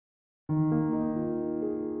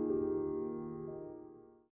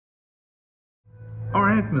All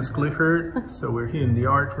right, Miss Clifford, so we're here in the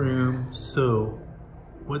art room. So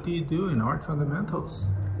what do you do in Art Fundamentals?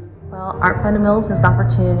 Well, Art Fundamentals is an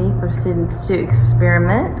opportunity for students to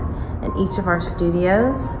experiment in each of our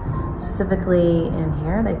studios. Specifically in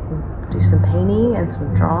here, they can do some painting and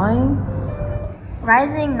some drawing.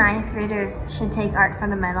 Rising 9th graders should take Art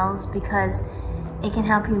Fundamentals because it can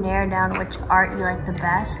help you narrow down which art you like the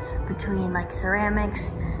best between like ceramics,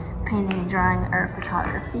 painting and drawing, or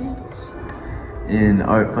photography. In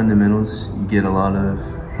Art Fundamentals, you get a lot of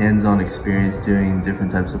hands-on experience doing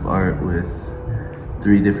different types of art with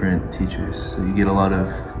 3 different teachers. So you get a lot of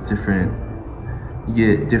different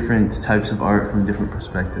types of art from different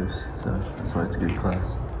perspectives. So that's why it's a good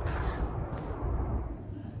class.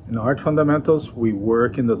 In Art Fundamentals, we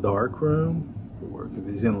work in the dark room. We work with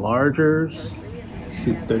these enlargers,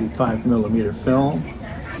 shoot 35mm film,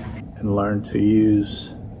 and learn to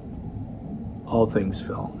use all things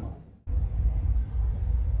film.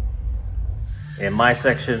 In my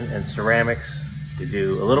section in ceramics, we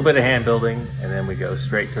do a little bit of hand building and then we go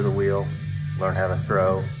straight to the wheel, learn how to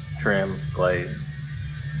throw, trim, glaze,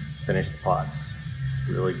 finish the pots.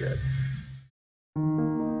 It's really good.